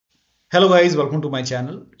Hello guys, welcome to my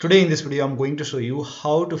channel. Today in this video, I'm going to show you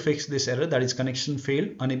how to fix this error, that is connection failed,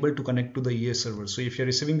 unable to connect to the ES server. So if you're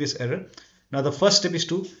receiving this error, now the first step is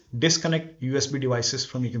to disconnect USB devices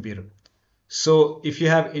from your computer. So if you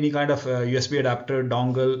have any kind of USB adapter,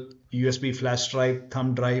 dongle, USB flash drive,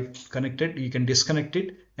 thumb drive connected, you can disconnect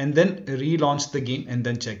it and then relaunch the game and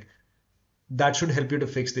then check. That should help you to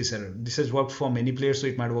fix this error. This has worked for many players, so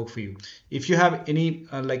it might work for you. If you have any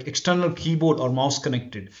like external keyboard or mouse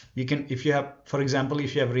connected, you can, if you have, for example,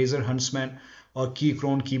 if you have Razer Huntsman or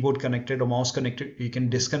Keychron keyboard connected or mouse connected, you can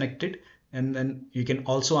disconnect it and then you can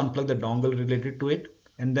also unplug the dongle related to it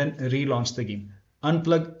and then relaunch the game.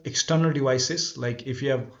 Unplug external devices, like if you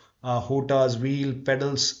have HOTAs, wheel,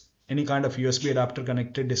 pedals, any kind of USB adapter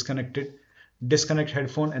connected, disconnect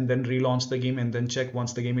headphone and then relaunch the game and then check.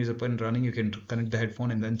 Once the game is up and running, you can connect the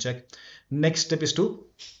headphone and then check. Next step is to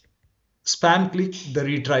spam click the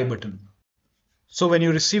retry button. So when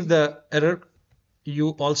you receive the error, you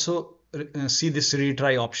also see this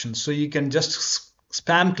retry option. So you can just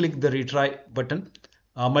spam click the retry button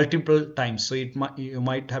multiple times. So you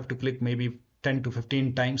might have to click maybe 10 to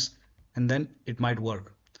 15 times and then it might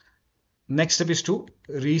work. Next step is to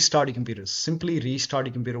restart your computer. Simply restart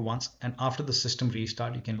your computer once, and after the system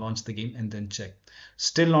restart, you can launch the game and then check.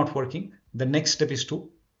 Still not working. The next step is to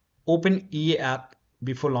open EA app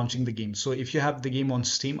before launching the game. So if you have the game on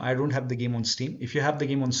Steam, I don't have the game on Steam. If you have the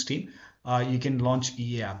game on Steam, you can launch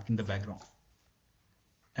EA app in the background.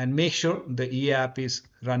 And make sure the EA app is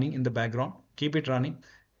running in the background. Keep it running.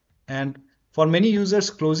 And for many users,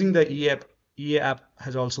 closing the EA app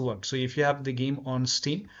has also worked. So if you have the game on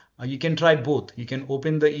Steam, you can try both. You can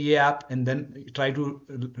open the EA app and then try to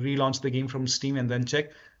relaunch the game from Steam and then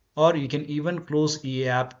check. Or you can even close EA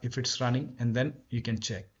app if it's running and then you can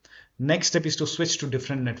check. Next step is to switch to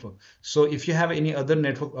different network. So if you have any other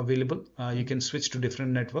network available, you can switch to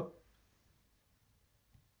different network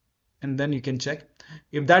and then you can check.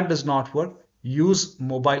 If that does not work, use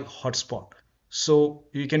mobile hotspot. So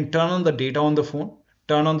you can turn on the data on the phone,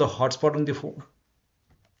 turn on the hotspot on the phone.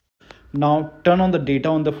 Now turn on the data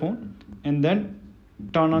on the phone and then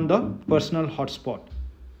turn on the personal hotspot.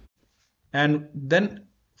 And then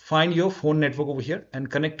find your phone network over here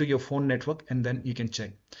and connect to your phone network and then you can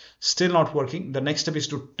check. Still not working. The next step is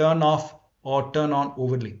to turn off or turn on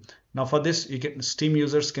overlay. Now for this, Steam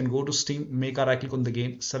users can go to Steam, make a right click on the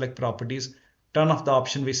game, select properties, turn off the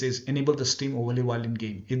option which says enable the Steam overlay while in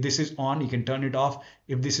game. If this is on, you can turn it off.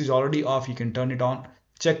 If this is already off, you can turn it on.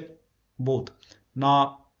 Check both.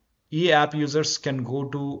 Now EA app users can go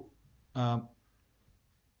to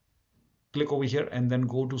click over here and then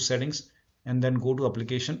go to settings and then go to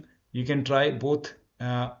application. You can try both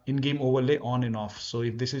in-game overlay on and off. So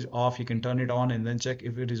if this is off, you can turn it on and then check.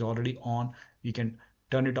 If it is already on, you can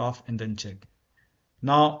turn it off and then check.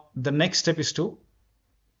 Now the next step is to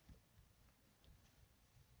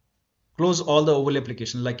close all the overlay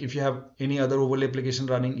application. Like if you have any other overlay application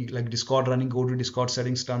running, like Discord running, go to Discord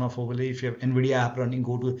settings, turn off overlay. If you have NVIDIA app running,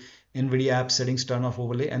 go to NVIDIA app settings, turn off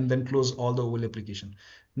overlay, and then close all the overlay application.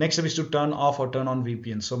 Next step is to turn off or turn on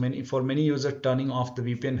VPN. So for many users, turning off the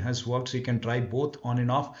VPN has worked. So you can try both on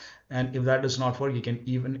and off. And if that does not work, you can,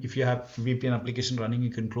 even if you have VPN application running,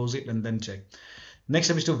 you can close it and then check. Next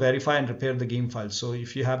step is to verify and repair the game file. So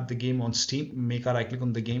if you have the game on Steam, make a right click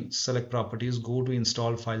on the game, select properties, go to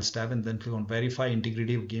install files tab and then click on verify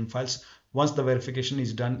integrity of game files. Once the verification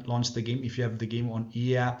is done, launch the game. If you have the game on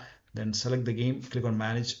EA app, then select the game, click on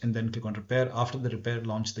manage and then click on repair. After the repair,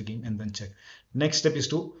 launch the game and then check. Next step is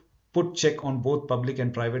to put check on both public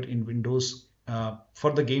and private in Windows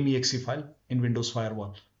for the game exe file in Windows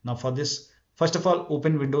Firewall. Now for this, first of all,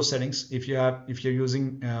 open Windows settings. If you're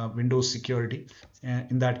using Windows security,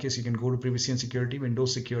 in that case, you can go to privacy and security,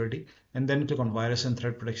 Windows security, and then click on virus and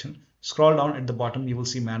threat protection. Scroll down at the bottom, you will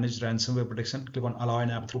see manage ransomware protection. Click on allow an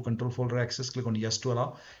app through control folder access. Click on yes to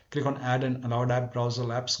allow. Click on add an allowed app browser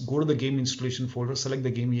apps. Go to the game installation folder, select the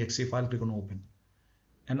game exe file, click on open.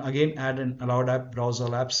 And again, add an allowed app browser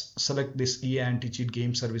apps. Select this EA anti-cheat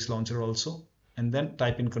game service launcher also, and then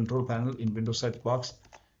type in control panel in Windows search box.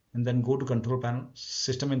 And then go to control panel,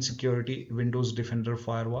 system and security, Windows Defender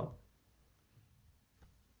Firewall,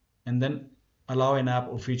 and then allow an app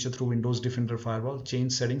or feature through Windows Defender Firewall,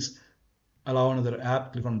 change settings, allow another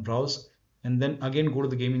app, click on browse, and then again go to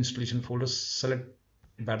the game installation folder, select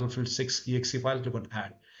Battlefield 6 exe file, click on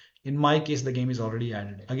add. In my case, the game is already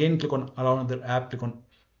added. Again, click on allow another app, click on,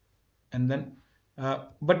 and then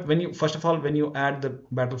but when you, first of all, when you add the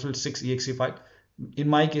Battlefield 6 exe file, in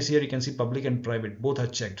my case here, you can see public and private, both are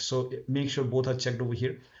checked. So make sure both are checked over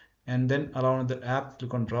here and then allow another app,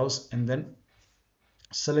 click on browse and then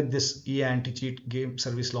select this EA anti-cheat game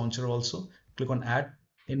service launcher also, click on add.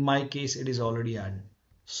 In my case it is already added.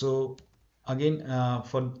 So again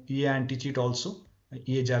for EA anti-cheat also,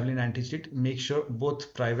 EA Javelin anti-cheat, make sure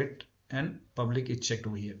both private and public is checked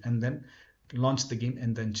over here, and then launch the game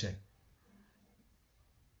and then check.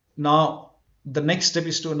 Now the next step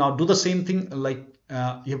is to now do the same thing, like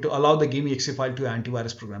you have to allow the game exe file to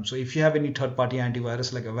antivirus program. So if you have any third-party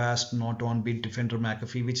antivirus like Avast, Norton, Bitdefender,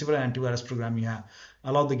 McAfee, whichever antivirus program you have,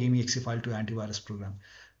 allow the game exe file to antivirus program.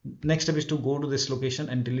 Next step is to go to this location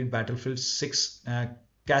and delete Battlefield 6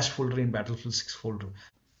 cache folder in Battlefield 6 folder.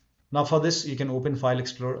 Now for this, you can open File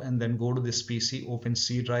Explorer and then go to this PC, open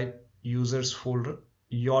C drive, users folder,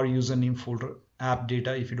 your username folder, app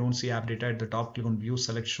data. If you don't see app data at the top, click on view,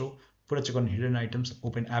 select show, put a check on hidden items,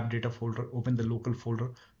 open app data folder, open the local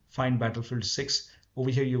folder, find Battlefield 6. Over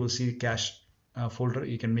here, you will see cache folder.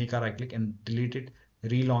 You can make a right click and delete it,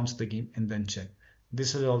 relaunch the game and then check.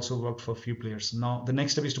 This has also worked for a few players. Now the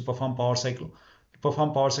next step is to perform power cycle. To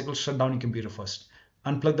perform power cycle, shut down your computer first.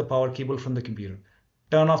 Unplug the power cable from the computer.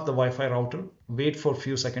 Turn off the Wi-Fi router, wait for a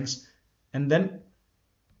few seconds, and then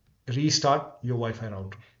restart your Wi-Fi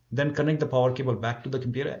router. Then connect the power cable back to the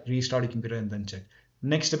computer, restart your computer, and then check.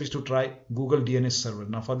 Next step is to try Google DNS server.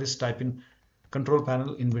 Now for this, type in control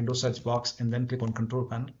panel in Windows search box and then click on control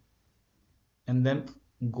panel. And then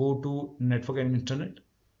go to network and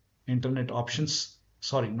internet options.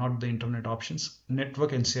 Sorry, not the internet options,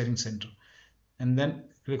 network and sharing center. And then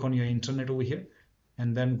click on your internet over here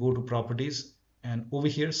and then go to properties. And over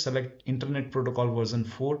here, select Internet Protocol version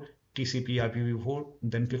 4, TCP IPv4,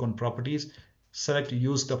 then click on properties, select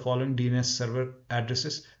use the following DNS server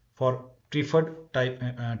addresses. For preferred, type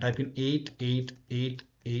in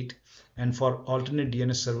 8888, and for alternate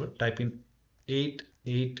DNS server, type in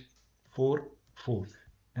 8844,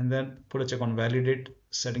 and then put a check on validate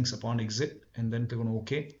settings upon exit, and then click on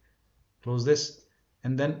OK, close this,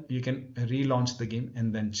 and then you can relaunch the game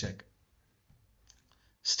and then check.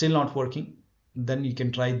 Still not working, then you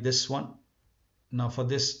can try this one. Now for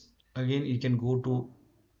this, again you can go to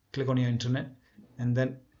click on your internet and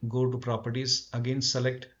then go to properties, again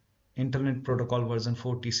select Internet Protocol version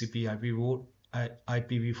 4, TCP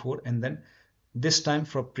IPv4, and then this time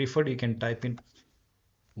for preferred you can type in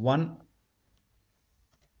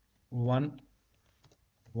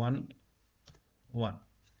 111,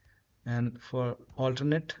 and for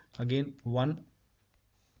alternate again 100,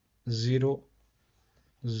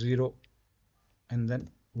 and then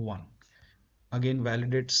 1. Again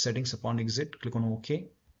validate settings upon exit, click on OK,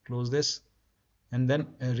 close this, and then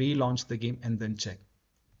relaunch the game and then check.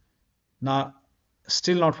 Now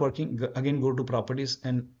still not working, again go to properties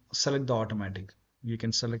and select the automatic. You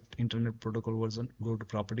can select Internet Protocol version, go to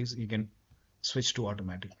properties, you can switch to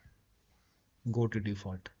automatic, go to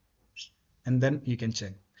default, and then you can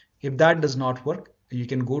check. If that does not work, you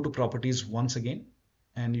can go to properties once again,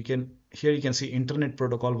 and you can here you can see Internet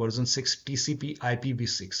Protocol version 6, TCP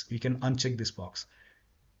IPv6. You can uncheck this box,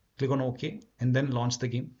 click on OK, and then launch the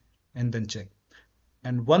game and then check.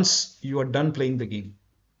 And once you are done playing the game,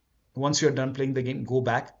 go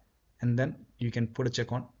back and then you can put a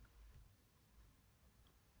check on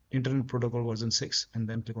Internet Protocol version 6 and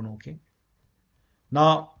then click on OK.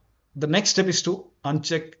 Now the next step is to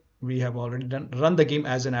uncheck. We have already done. Run the game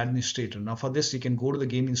as an administrator. Now for this, you can go to the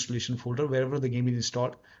game installation folder. Wherever the game is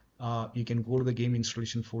installed, you can go to the game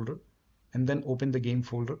installation folder and then open the game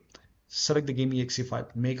folder, select the game exe file,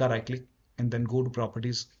 make a right click, and then go to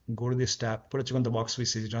properties, go to this tab, put a check on the box which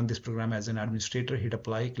says run this program as an administrator, hit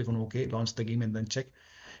apply, click on OK, launch the game and then check.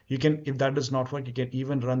 You can, if that does not work, you can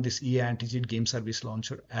even run this EA anti-cheat game service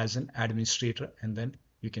launcher as an administrator and then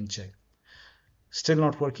you can check. Still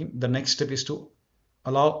not working. The next step is to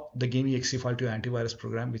allow the game exe file to antivirus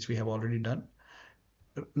program, which we have already done.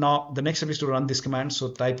 Now the next step is to run this command.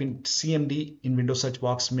 So type in cmd in Windows search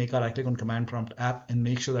box, make a right click on command prompt app and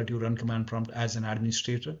make sure that you run command prompt as an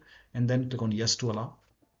administrator and then click on yes to allow.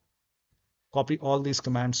 Copy all these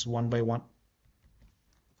commands one by one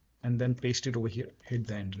and then paste it over here, hit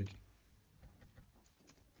the enter key.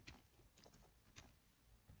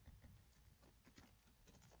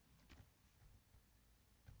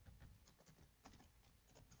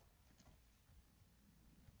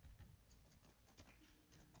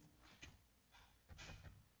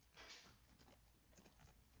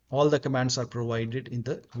 All the commands are provided in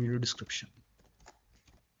the video description.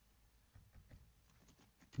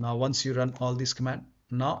 Now once you run all these commands,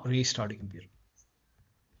 now restart your computer.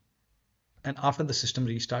 And after the system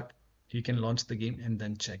restart, you can launch the game and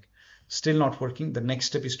then check. Still not working. The next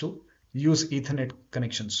step is to use Ethernet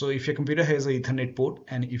connection. So if your computer has an Ethernet port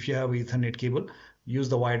and if you have an Ethernet cable, use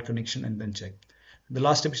the wired connection and then check. The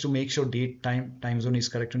last step is to make sure date, time zone is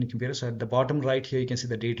correct on your computer. So at the bottom right here, you can see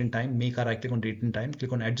the date and time. Make a right click on date and time,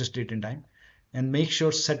 click on adjust date and time, and make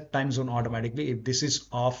sure set time zone automatically. If this is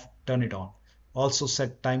off, turn it on. Also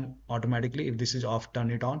set time automatically. If this is off,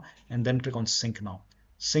 turn it on, and then click on sync now.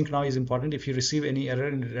 Sync now is important. If you receive any error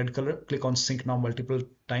in red color, click on sync now multiple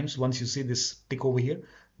times. Once you see this tick over here,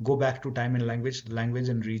 go back to time and language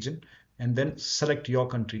and region, and then select your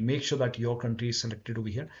country. Make sure that your country is selected over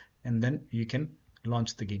here, and then you can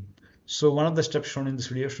launch the game. So one of the steps shown in this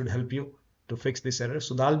video should help you to fix this error.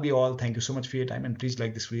 So that'll be all. Thank you so much for your time, and please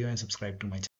like this video and subscribe to my channel.